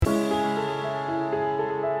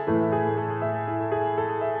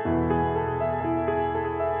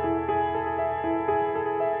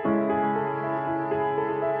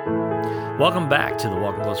Welcome back to the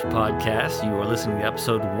Walking Closer podcast. You are listening to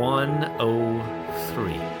episode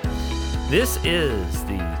 103. This is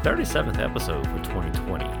the 37th episode for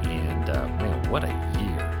 2020, and man, what a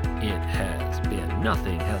year it has been.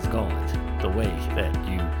 Nothing has gone the way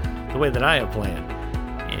that I have planned,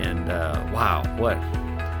 and wow, what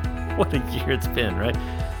a year it's been, right?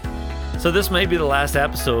 So this may be the last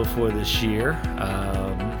episode for this year.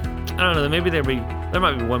 I don't know. Maybe there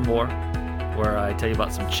might be one more where I tell you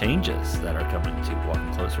about some changes that are coming to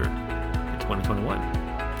Walking Closer in 2021.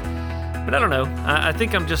 But I don't know. I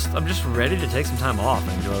think I'm just ready to take some time off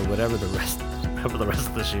and enjoy whatever the rest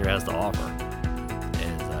of this year has to offer,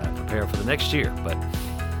 and prepare for the next year. But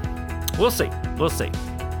we'll see.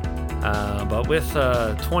 But with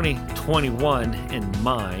 2021 in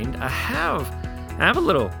mind, I've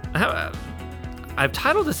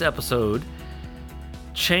titled this episode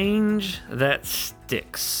 "Change That Sticks,"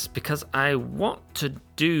 because I want to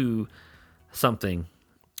do something,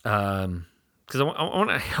 because I want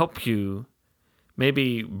to help you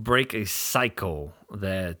maybe break a cycle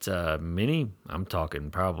that I'm talking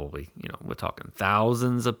probably, we're talking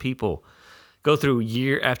thousands of people go through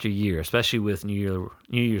year after year, especially with New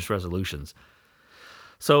Year's resolutions.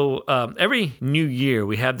 So every new year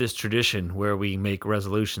we have this tradition where we make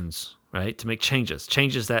resolutions, right, to make changes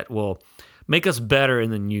that will make us better in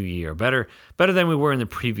the new year, better than we were in the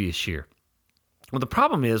previous year. Well, the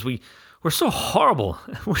problem is we're so horrible.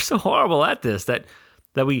 We're so horrible at this that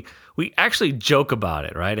we actually joke about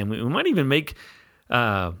it, right? And we might even make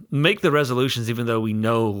the resolutions even though we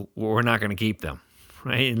know we're not going to keep them,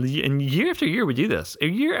 right? And year after year we do this.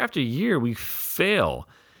 Year after year we fail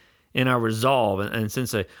in our resolve. And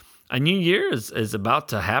since a new year is about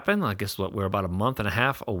to happen, I guess we're about a month and a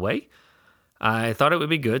half away, I thought it would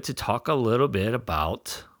be good to talk a little bit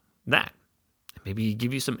about that. Maybe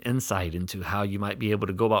give you some insight into how you might be able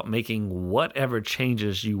to go about making whatever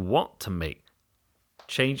changes you want to make.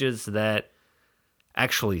 Changes that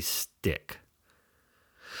actually stick.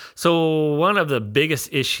 So one of the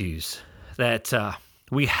biggest issues that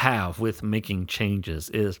we have with making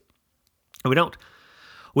changes is we don't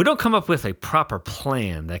come up with a proper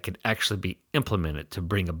plan that could actually be implemented to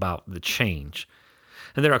bring about the change.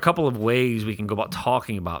 And there are a couple of ways we can go about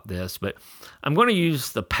talking about this, but I'm going to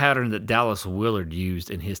use the pattern that Dallas Willard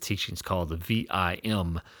used in his teachings called the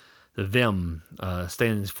VIM. The VIM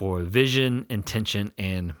stands for Vision, Intention,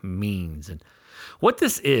 and Means. And what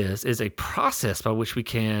this is a process by which we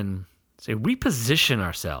can, reposition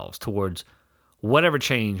ourselves towards whatever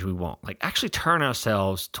change we want. Like actually turn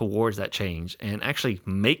ourselves towards that change and actually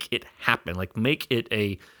make it happen, like make it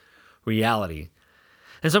a reality.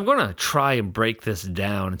 And so I'm going to try and break this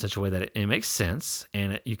down in such a way that it makes sense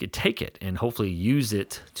and you could take it and hopefully use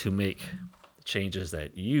it to make changes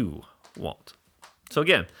that you want. So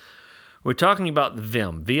again, we're talking about the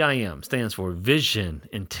VIM. VIM stands for Vision,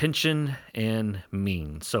 Intention, and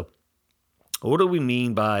Means. So what do we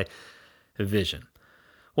mean by vision?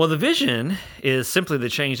 Well, the vision is simply the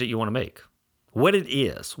change that you want to make. What it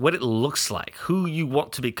is, what it looks like, who you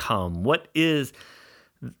want to become, what it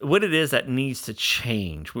is that needs to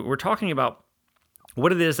change. We're talking about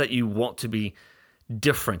what it is that you want to be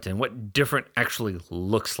different and what different actually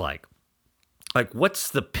looks like. Like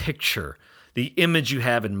what's the picture, the image you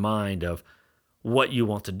have in mind of what you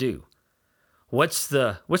want to do? What's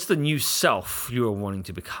the new self you are wanting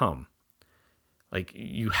to become? Like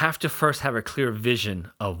you have to first have a clear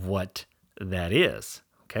vision of what that is,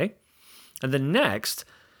 okay? And then next,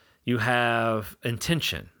 you have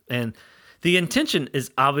intention. And the intention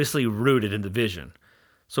is obviously rooted in the vision.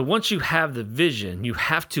 So once you have the vision, you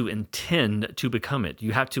have to intend to become it.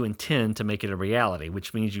 You have to intend to make it a reality,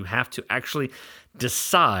 which means you have to actually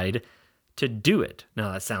decide to do it.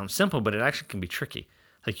 Now that sounds simple, but it actually can be tricky.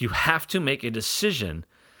 Like you have to make a decision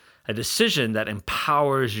that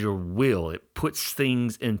empowers your will. It puts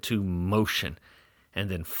things into motion. And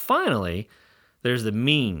then finally, there's the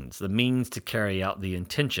means to carry out the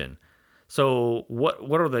intention. So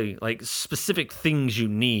what are the specific things you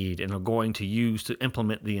need and are going to use to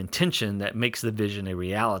implement the intention that makes the vision a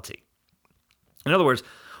reality? In other words,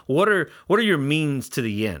 what are your means to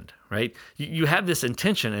the end, right? You have this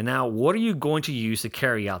intention, and now what are you going to use to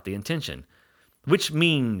carry out the intention? Which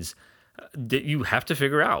means that you have to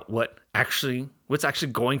figure out what's actually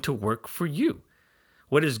going to work for you.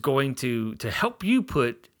 What is going to help you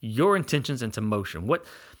put your intentions into motion?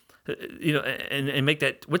 And make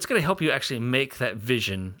that, what's going to help you actually make that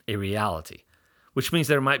vision a reality, which means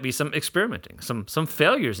there might be some experimenting, some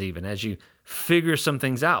failures even as you figure some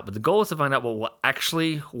things out. But the goal is to find out what will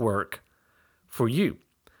actually work for you.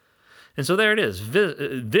 And so there it is,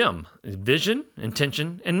 VIM, vision,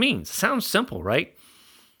 intention, and means. Sounds simple, right?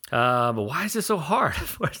 But why is it so hard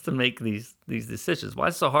for us to make these decisions? Why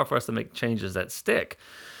is it so hard for us to make changes that stick?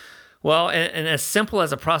 Well, and as simple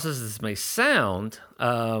as a process as this may sound,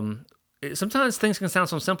 sometimes things can sound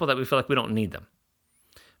so simple that we feel like we don't need them.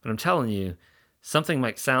 But I'm telling you, something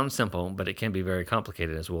might sound simple, but it can be very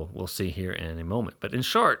complicated, as we'll see here in a moment. But in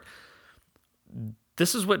short,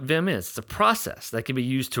 this is what VIM is. It's a process that can be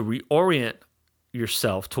used to reorient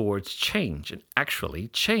yourself towards change and actually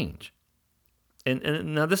change.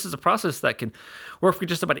 And now this is a process that can work for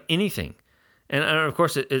just about anything. And of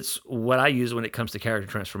course, it's what I use when it comes to character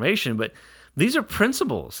transformation, but these are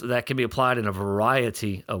principles that can be applied in a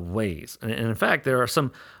variety of ways. And in fact, there are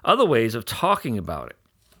some other ways of talking about it.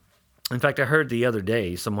 In fact, I heard the other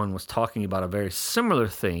day someone was talking about a very similar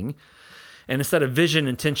thing, and instead of vision,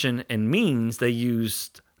 intention, and means, they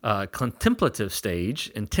used contemplative stage,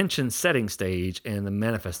 intention setting stage, and the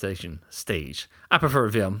manifestation stage. I prefer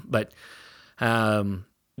VIM, but when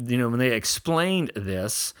they explained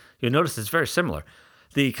this, you'll notice it's very similar.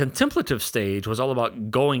 The contemplative stage was all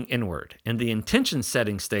about going inward, and the intention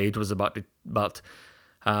setting stage was about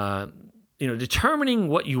determining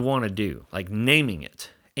what you want to do, like naming it.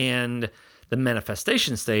 And the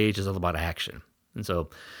manifestation stage is all about action. And so,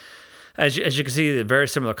 as you can see, they're very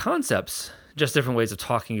similar concepts, just different ways of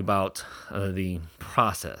talking about the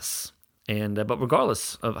process. And but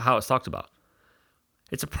regardless of how it's talked about,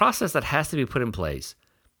 it's a process that has to be put in place,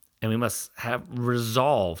 and we must have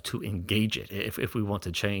resolve to engage it if we want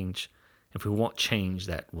to change, if we want change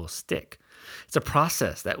that will stick. It's a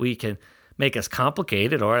process that we can make as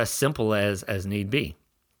complicated or as simple as need be.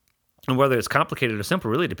 And whether it's complicated or simple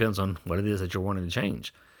really depends on what it is that you're wanting to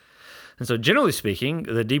change. And so generally speaking,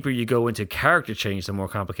 the deeper you go into character change, the more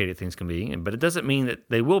complicated things can be. But it doesn't mean that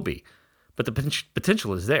they will be. But the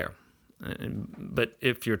potential is there. But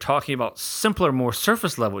if you're talking about simpler, more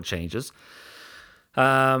surface level changes,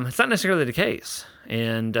 it's not necessarily the case.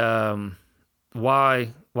 And while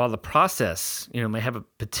the process, may have a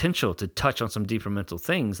potential to touch on some deeper mental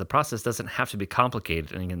things, the process doesn't have to be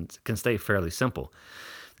complicated and can stay fairly simple.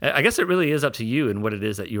 I guess it really is up to you and what it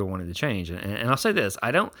is that you're wanting to change. And I'll say this: I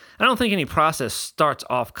don't think any process starts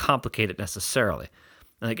off complicated necessarily.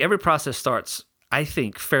 Like every process starts, I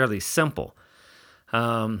think, fairly simple.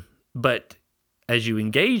 But as you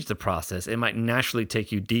engage the process, it might naturally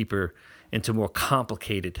take you deeper into more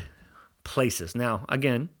complicated places. Now,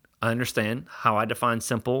 again, I understand how I define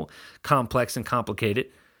simple, complex, and complicated.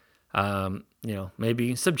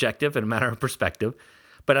 Maybe subjective and a matter of perspective.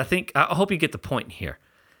 But I hope you get the point here.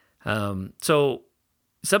 So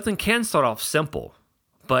something can start off simple,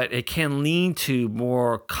 but it can lead to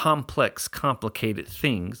more complex, complicated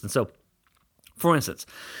things. And so, for instance,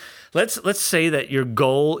 let's say that your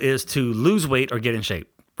goal is to lose weight or get in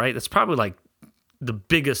shape, right? That's probably like the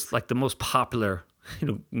biggest, like the most popular,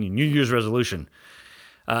 New Year's resolution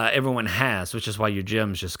everyone has, which is why your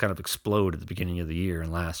gyms just kind of explode at the beginning of the year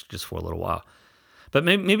and last just for a little while. But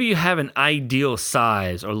maybe you have an ideal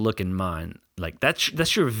size or look in mind. Like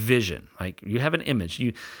that's your vision. Like you have an image.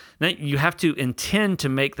 You have to intend to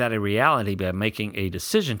make that a reality by making a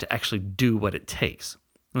decision to actually do what it takes.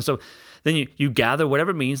 And so then you gather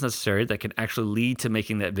whatever means necessary that can actually lead to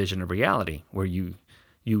making that vision a reality, where you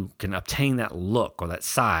can obtain that look or that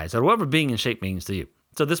size or whatever being in shape means to you.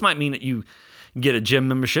 So this might mean that you get a gym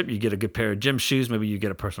membership, you get a good pair of gym shoes, maybe you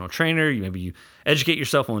get a personal trainer, maybe you educate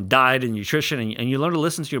yourself on diet and nutrition, and you learn to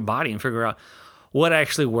listen to your body and figure out what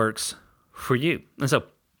actually works for you. And so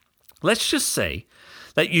let's just say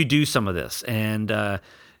that you do some of this and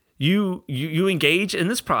you engage in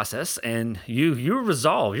this process and you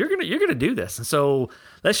resolve you're gonna do this. And so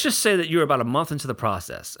let's just say that you're about a month into the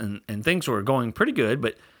process and things were going pretty good,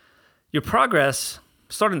 but your progress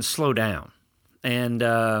starting to slow down. And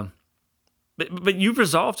but you've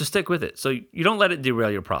resolved to stick with it, so you don't let it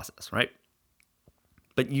derail your process, right?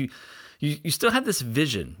 But you still have this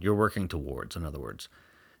vision you're working towards. In other words,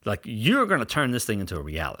 like you're going to turn this thing into a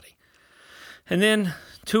reality. And then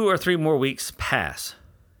 2 or 3 more weeks pass,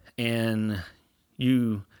 and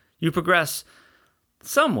you progress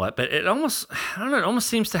somewhat, but it almost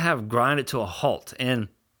seems to have grinded to a halt. And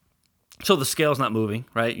so the scale's not moving,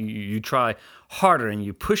 right? You try harder and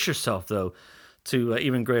you push yourself though to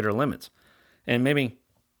even greater limits. And maybe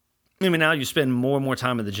now you spend more and more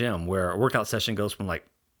time in the gym, where a workout session goes from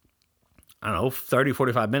 30,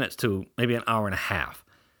 45 minutes to maybe an hour and a half.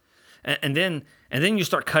 And then you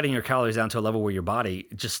start cutting your calories down to a level where your body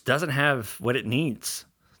just doesn't have what it needs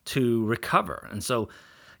to recover. And so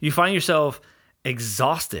you find yourself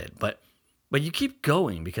exhausted, but But you keep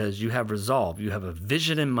going because you have resolve, you have a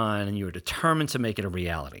vision in mind, and you are determined to make it a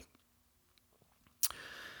reality.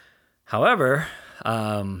 However,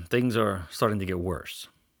 things are starting to get worse.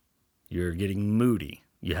 You're getting moody.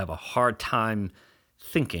 You have a hard time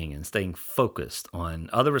thinking and staying focused on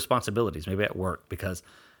other responsibilities, maybe at work, because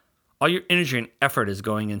all your energy and effort is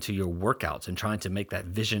going into your workouts and trying to make that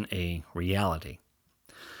vision a reality.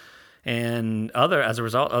 And as a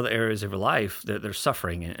result, other areas of your life, they're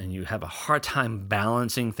suffering, and you have a hard time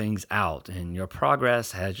balancing things out, and your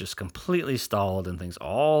progress has just completely stalled, and things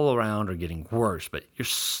all around are getting worse. But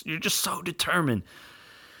you're just so determined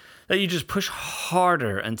that you just push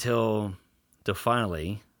harder until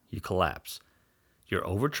finally you collapse. You're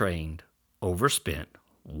overtrained, overspent,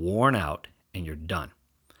 worn out, and you're done.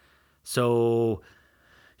 So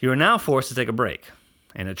you are now forced to take a break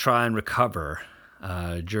and to try and recover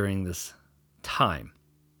during this time.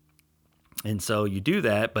 And so you do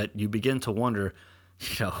that, but you begin to wonder,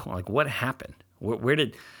 like, what happened? Where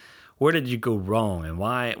did you go wrong, and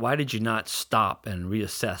why did you not stop and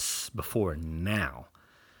reassess before now?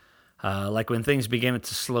 Like when things began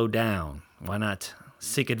to slow down, why not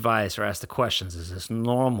seek advice or ask the questions? Is this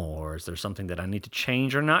normal, or is there something that I need to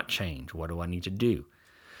change or not change? What do I need to do?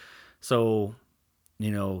 So,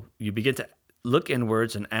 you begin to look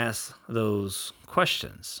inwards and ask those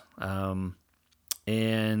questions.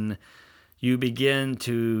 And you begin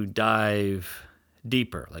to dive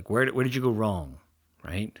deeper. Like, where did you go wrong,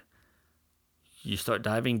 right? You start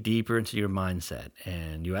diving deeper into your mindset,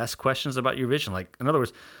 and you ask questions about your vision. Like, in other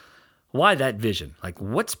words, why that vision? Like,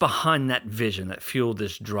 what's behind that vision that fueled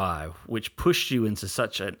this drive, which pushed you into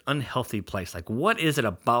such an unhealthy place? Like, what is it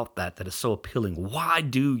about that is so appealing? Why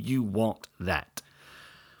do you want that?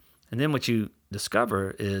 And then what you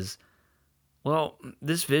discover is, well,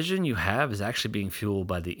 this vision you have is actually being fueled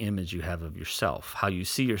by the image you have of yourself, how you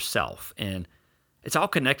see yourself. And it's all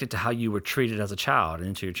connected to how you were treated as a child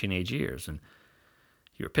into your teenage years. And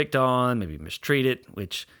you were picked on, maybe mistreated,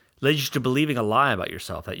 which led you to believing a lie about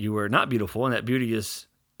yourself, that you were not beautiful, and that beauty is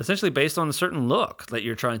essentially based on a certain look that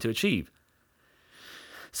you're trying to achieve.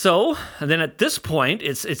 So, and then at this point,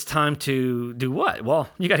 it's time to do what? Well,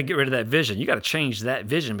 you got to get rid of that vision. You got to change that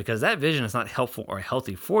vision, because that vision is not helpful or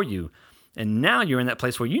healthy for you. And now you're in that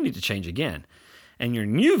place where you need to change again. And your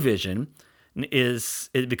new vision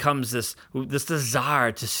becomes this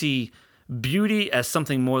desire to see beauty as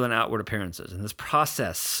something more than outward appearances. And this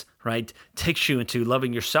process, right, takes you into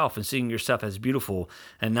loving yourself and seeing yourself as beautiful,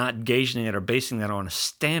 and not gauging it or basing that on a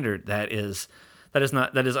standard that is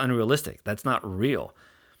unrealistic. That's not real.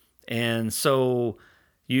 And so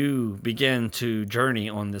you begin to journey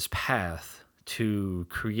on this path to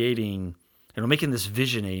creating, making this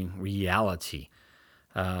vision a reality,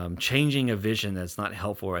 changing a vision that's not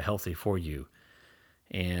helpful or healthy for you,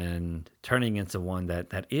 and turning into one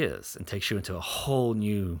that is, and takes you into a whole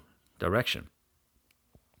new direction.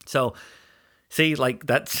 So, see, like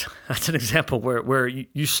that's an example where you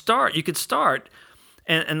could start,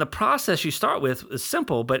 and the process you start with is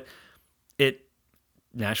simple, but it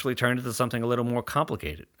naturally turned into something a little more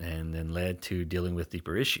complicated, and then led to dealing with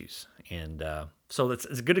deeper issues. And so it's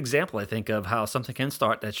a good example, I think, of how something can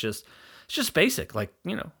start it's just basic, like,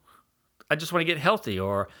 I just want to get healthy,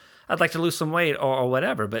 or I'd like to lose some weight, or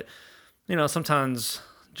whatever. But, sometimes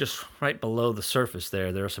just right below the surface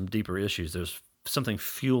there are some deeper issues. There's something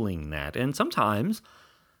fueling that. And sometimes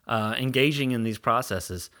engaging in these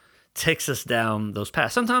processes takes us down those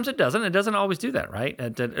paths. Sometimes it doesn't. It doesn't always do that, right?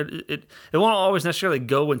 It won't always necessarily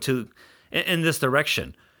go in this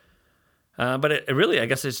direction. But it really, I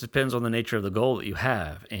guess, it just depends on the nature of the goal that you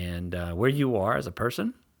have, and where you are as a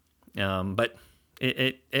person. But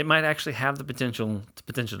it might actually have the potential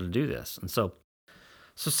to do this. And so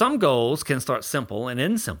some goals can start simple and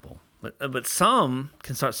end simple, but some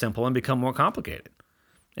can start simple and become more complicated.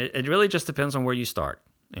 It really just depends on where you start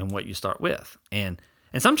and what you start with. And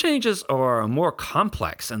some changes are more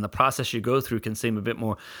complex, and the process you go through can seem a bit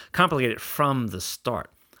more complicated from the start.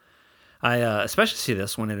 I especially see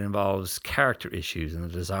this when it involves character issues and the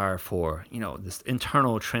desire for, this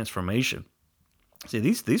internal transformation. See,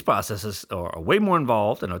 these processes are way more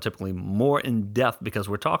involved and are typically more in-depth, because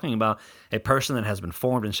we're talking about a person that has been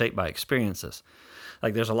formed and shaped by experiences.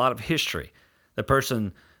 Like, there's a lot of history. The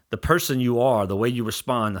person you are, the way you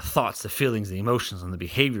respond, the thoughts, the feelings, the emotions, and the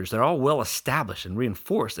behaviors, they're all well established and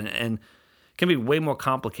reinforced, and can be way more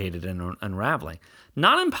complicated and unraveling.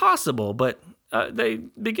 Not impossible, but they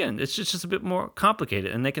begin. It's just a bit more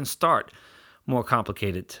complicated, and they can start more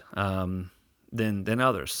complicated than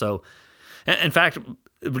others. So, in fact,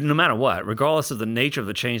 no matter what, regardless of the nature of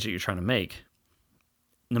the change that you're trying to make,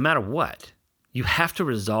 no matter what, You have to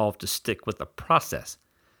resolve to stick with the process.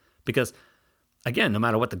 Because, again, no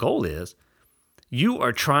matter what the goal is, you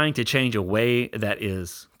are trying to change a way that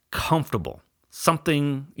is comfortable,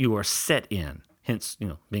 something you are set in, hence,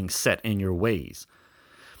 being set in your ways.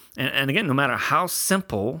 And again, no matter how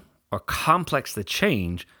simple or complex the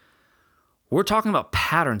change, we're talking about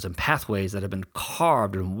patterns and pathways that have been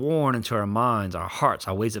carved and worn into our minds, our hearts,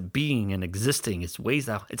 our ways of being and existing.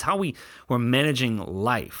 It's how we're managing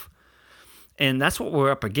life. And that's what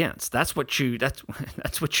we're up against. That's what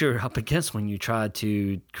you're up against when you try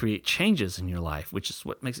to create changes in your life, which is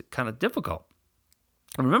what makes it kind of difficult.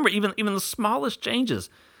 And remember, even the smallest changes,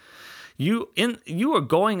 you are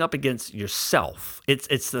going up against yourself.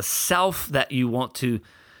 It's the self that you want to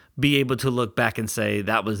be able to look back and say,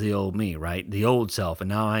 that was the old me, right? The old self, and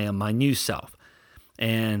now I am my new self.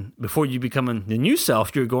 And before you become the new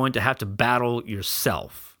self, you're going to have to battle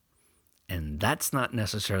yourself. And that's not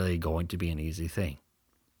necessarily going to be an easy thing,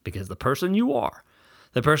 because the person you are,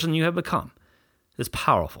 the person you have become, is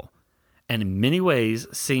powerful, and in many ways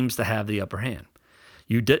seems to have the upper hand.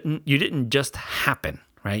 You didn't just happen,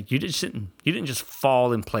 right? You didn't just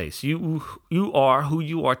fall in place. You are who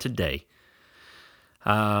you are today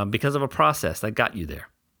because of a process that got you there.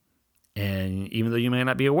 And even though you may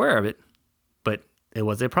not be aware of it, but it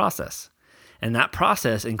was a process. And that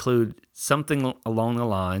process includes something along the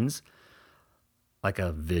lines like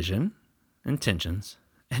a vision, intentions,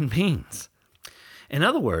 and means. In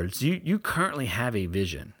other words, you currently have a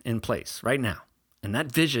vision in place right now. And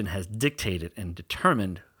that vision has dictated and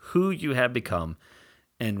determined who you have become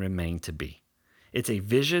and remain to be. It's a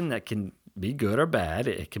vision that can be good or bad.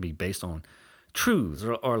 It can be based on truths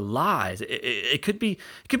or lies. It could be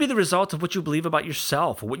the result of what you believe about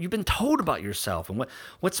yourself, or what you've been told about yourself, and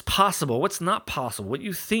what's possible, what's not possible, what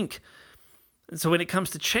you think. And so when it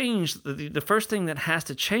comes to change, the first thing that has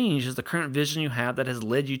to change is the current vision you have that has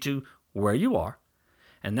led you to where you are.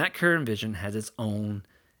 And that current vision has its own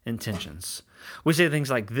intentions. We say things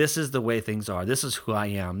like, this is the way things are, this is who I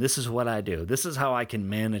am, this is what I do, this is how I can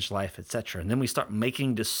manage life, etc. And then we start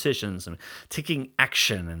making decisions and taking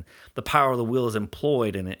action, and the power of the will is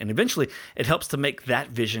employed, and eventually it helps to make that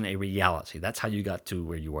vision a reality. That's how you got to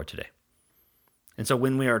where you are today. And so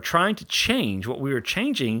when we are trying to change, what we are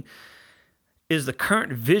changing is the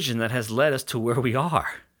current vision that has led us to where we are.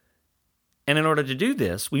 And in order to do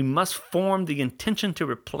this, we must form the intention to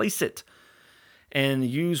replace it and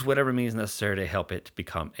use whatever means necessary to help it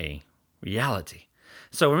become a reality.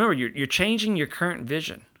 So remember, you're changing your current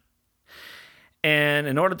vision. And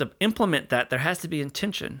in order to implement that, there has to be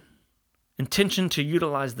intention to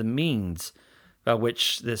utilize the means by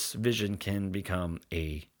which this vision can become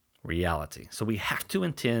a reality. So we have to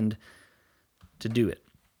intend to do it.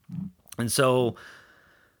 And so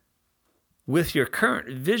with your current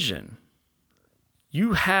vision,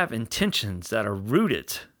 you have intentions that are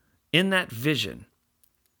rooted in that vision.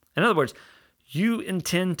 In other words, you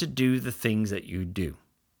intend to do the things that you do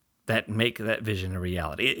that make that vision a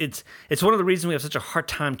reality. It's one of the reasons we have such a hard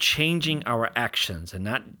time changing our actions and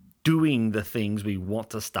not doing the things we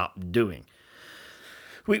want to stop doing.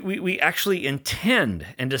 We actually intend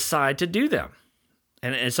and decide to do them.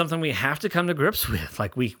 And it's something we have to come to grips with.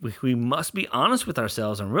 Like we must be honest with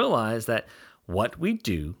ourselves and realize that what we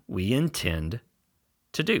do, we intend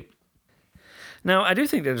to do. Now, I do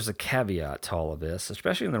think there's a caveat to all of this,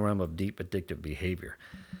 especially in the realm of deep addictive behavior.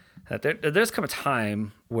 There's come a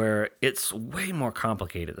time where it's way more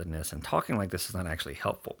complicated than this, and talking like this is not actually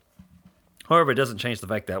helpful. However, it doesn't change the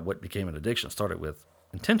fact that what became an addiction started with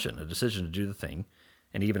intention, a decision to do the thing,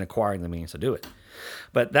 and even acquiring the means to do it.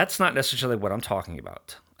 But that's not necessarily what I'm talking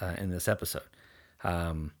about in this episode.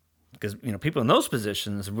 Because people in those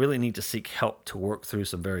positions really need to seek help to work through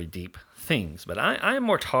some very deep things. But I am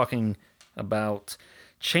more talking about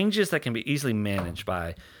changes that can be easily managed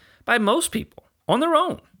by most people on their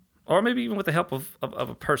own, or maybe even with the help of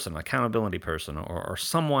a person, an accountability person, or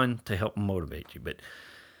someone to help motivate you. But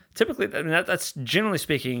typically, that's generally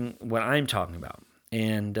speaking what I'm talking about.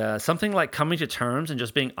 And something like coming to terms and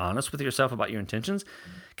just being honest with yourself about your intentions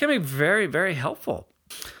can be very, very helpful.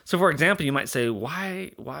 So, for example, you might say,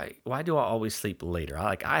 why do I always sleep later?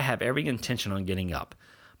 I have every intention on getting up,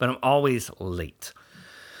 but I'm always late.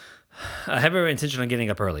 I have every intention on getting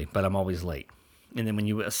up early, but I'm always late. And then when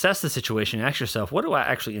you assess the situation, ask yourself, what do I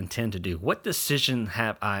actually intend to do? What decision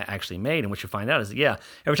have I actually made? And what you find out is that,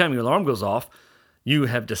 every time your alarm goes off, you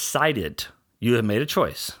have decided, you have made a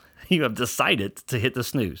choice. You have decided to hit the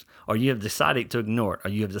snooze, or you have decided to ignore it, or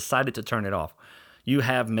you have decided to turn it off. You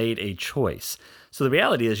have made a choice. So the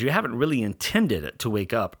reality is you haven't really intended it to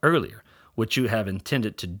wake up earlier. What you have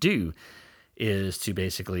intended to do is to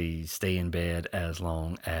basically stay in bed as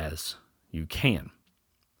long as you can.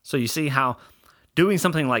 So you see how doing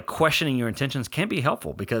something like questioning your intentions can be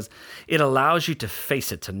helpful because it allows you to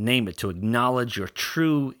face it, to name it, to acknowledge your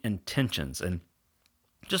true intentions. And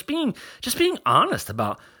just being honest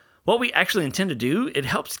about what we actually intend to do, it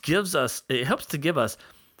helps to give us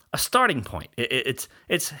a starting point.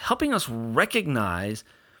 It's helping us recognize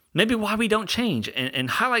maybe why we don't change and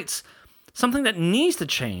highlights something that needs to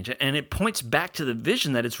change, and it points back to the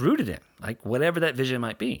vision that it's rooted in, like whatever that vision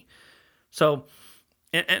might be. So,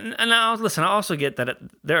 and now listen, I also get that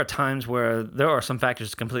there are times where there are some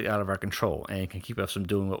factors completely out of our control and can keep us from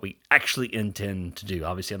doing what we actually intend to do.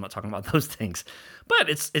 Obviously, I'm not talking about those things, but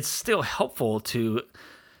it's still helpful to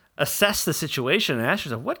assess the situation and ask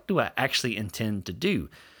yourself, what do I actually intend to do?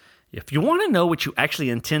 If you want to know what you actually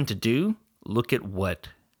intend to do, look at what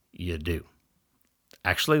you do.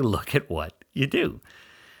 Actually look at what you do.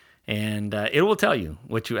 And it will tell you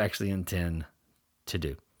what you actually intend to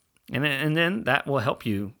do. And then that will help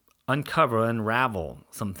you unravel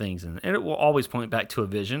some things. And it will always point back to a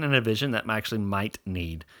vision, and a vision that actually might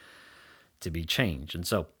need to be changed. And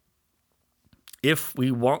so if we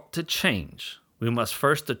want to change, we must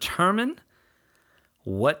first determine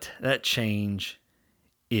what that change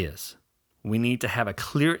is. We need to have a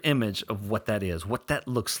clear image of what that is, what that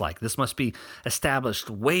looks like. This must be established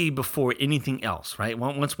way before anything else, right?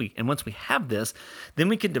 Once we have this, then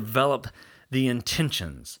we can develop the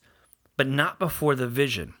intentions, but not before the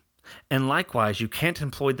vision. And likewise, you can't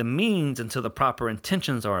employ the means until the proper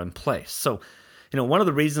intentions are in place. So, one of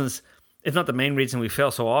the reasons, if not the main reason, we fail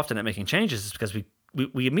so often at making changes is because we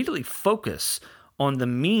immediately focus on the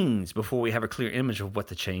means before we have a clear image of what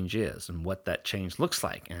the change is and what that change looks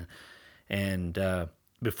like. And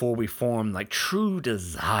before we form like true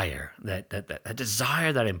desire, that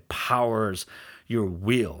desire that empowers your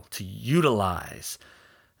will to utilize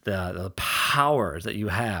the powers that you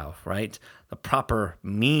have, right? The proper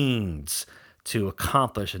means to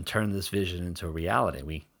accomplish and turn this vision into a reality.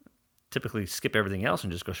 We typically skip everything else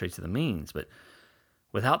and just go straight to the means. But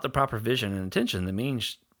without the proper vision and intention, the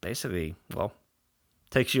means basically,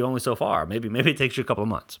 takes you only so far. Maybe it takes you a couple of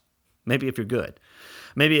months. Maybe if you're good.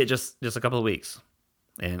 Maybe it just a couple of weeks.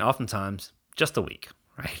 And oftentimes, just a week,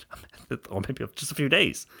 right? Or maybe just a few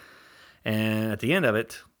days. And at the end of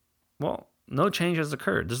it, no change has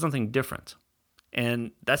occurred. There's nothing different.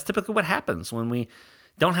 And that's typically what happens when we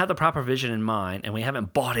don't have the proper vision in mind and we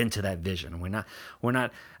haven't bought into that vision. We don't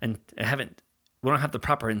have the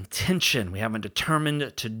proper intention. We haven't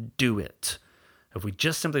determined to do it. If we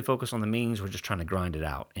just simply focus on the means, we're just trying to grind it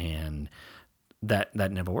out, and that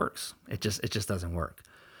never works. It just doesn't work.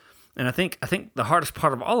 And I think the hardest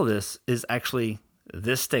part of all of this is actually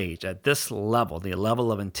this stage, at this level, the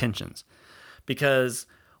level of intentions, because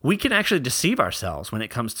we can actually deceive ourselves when it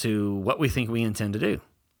comes to what we think we intend to do.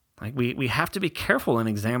 Like we have to be careful in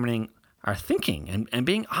examining our thinking and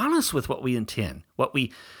being honest with what we intend, what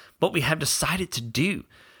we have decided to do.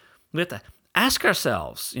 We have to ask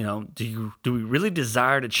ourselves, do we really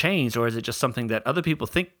desire to change, or is it just something that other people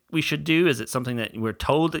think we should do? Is it something that we're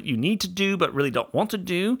told that you need to do but really don't want to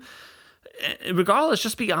do? Regardless,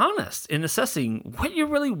 just be honest in assessing what you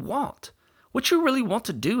really want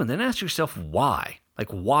to do, and then ask yourself why. Like,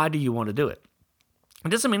 why do you want to do it? It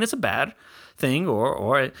doesn't mean it's a bad thing,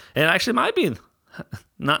 or it actually might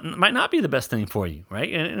not be the best thing for you,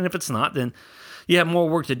 right? And if it's not, then you have more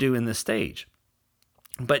work to do in this stage.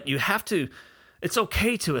 But it's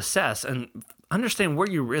okay to assess and understand where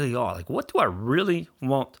you really are. Like, what do I really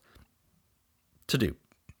want to do?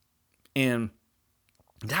 And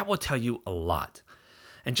that will tell you a lot.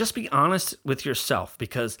 And just be honest with yourself,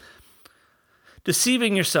 because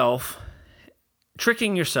deceiving yourself,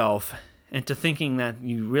 tricking yourself into thinking that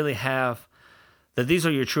you really have, that these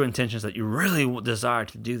are your true intentions, that you really desire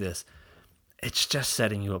to do this, it's just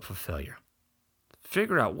setting you up for failure.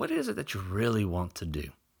 Figure out, what is it that you really want to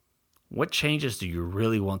do? What changes do you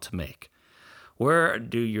really want to make? Where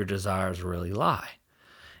do your desires really lie?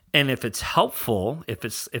 And if it's helpful, if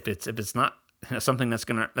it's not something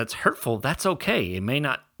that's hurtful, that's okay. It may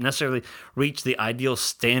not necessarily reach the ideal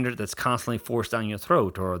standard that's constantly forced down your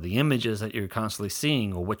throat, or the images that you're constantly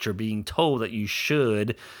seeing, or what you're being told that you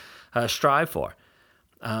should strive for.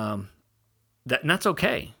 That's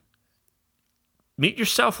okay. Meet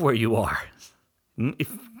yourself where you are.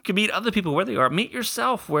 If you can meet other people where they are, meet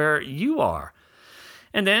yourself where you are.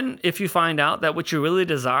 And then if you find out that what you really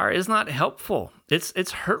desire is not helpful,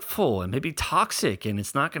 it's hurtful and maybe toxic, and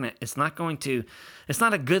it's not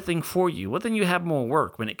a good thing for you, well, then you have more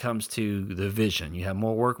work when it comes to the vision. You have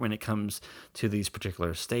more work when it comes to these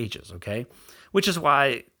particular stages, okay? Which is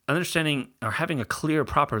why understanding or having a clear,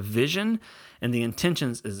 proper vision and the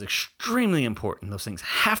intentions is extremely important. Those things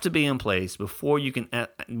have to be in place before you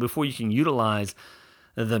can utilize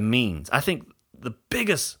the means. I think the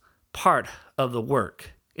biggest part of the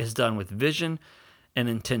work is done with vision and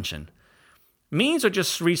intention. Means are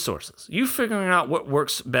just resources. You figuring out what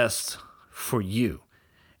works best for you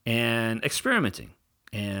and experimenting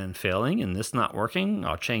and failing and this not working,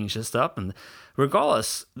 I'll change this up. And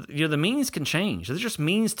regardless, the means can change. They're just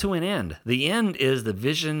means to an end. The end is the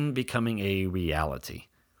vision becoming a reality.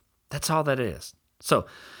 That's all that is. So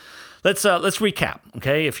let's recap.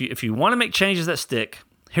 Okay, if you want to make changes that stick,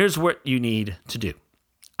 here's what you need to do.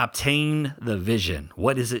 Obtain the vision.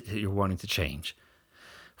 What is it that you're wanting to change?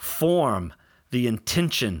 Form the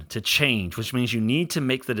intention to change, which means you need to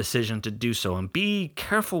make the decision to do so. And be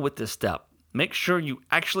careful with this step. Make sure you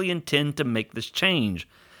actually intend to make this change.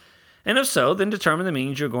 And if so, then determine the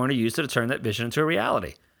means you're going to use to turn that vision into a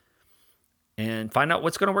reality. And find out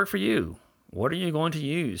what's going to work for you. What are you going to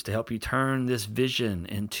use to help you turn this vision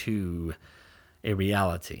into a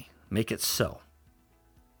reality? Make it so.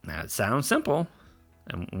 Now, it sounds simple,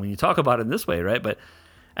 and when you talk about it in this way, right? But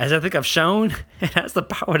as I think I've shown, it has the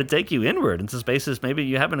power to take you inward into spaces maybe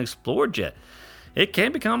you haven't explored yet. It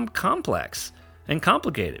can become complex and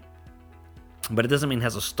complicated. But it doesn't mean it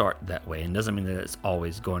has to start that way, and doesn't mean that it's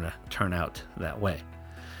always going to turn out that way.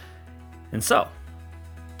 And so,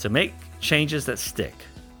 to make changes that stick,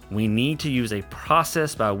 we need to use a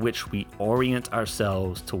process by which we orient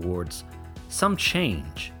ourselves towards some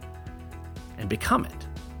change and become it.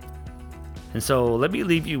 And so let me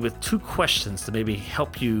leave you with 2 questions to maybe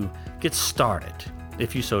help you get started,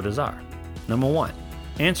 if you so desire. Number 1,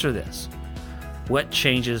 answer this. What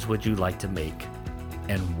changes would you like to make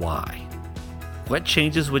and why? What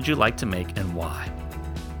changes would you like to make and why?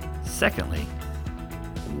 Secondly,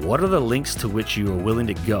 what are the lengths to which you are willing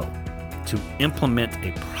to go to implement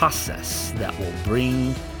a process that will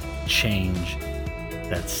bring change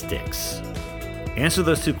that sticks? Answer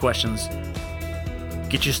those 2 questions.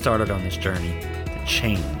 Get you started on this journey to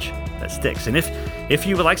change that sticks. And if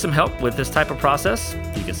you would like some help with this type of process,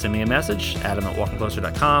 you can send me a message,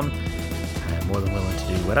 adam@walkingcloser.com. I'm more than willing to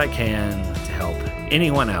do what I can to help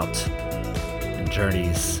anyone out in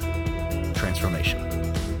journeys transformation.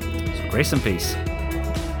 So grace and peace,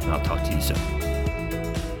 and I'll talk to you soon.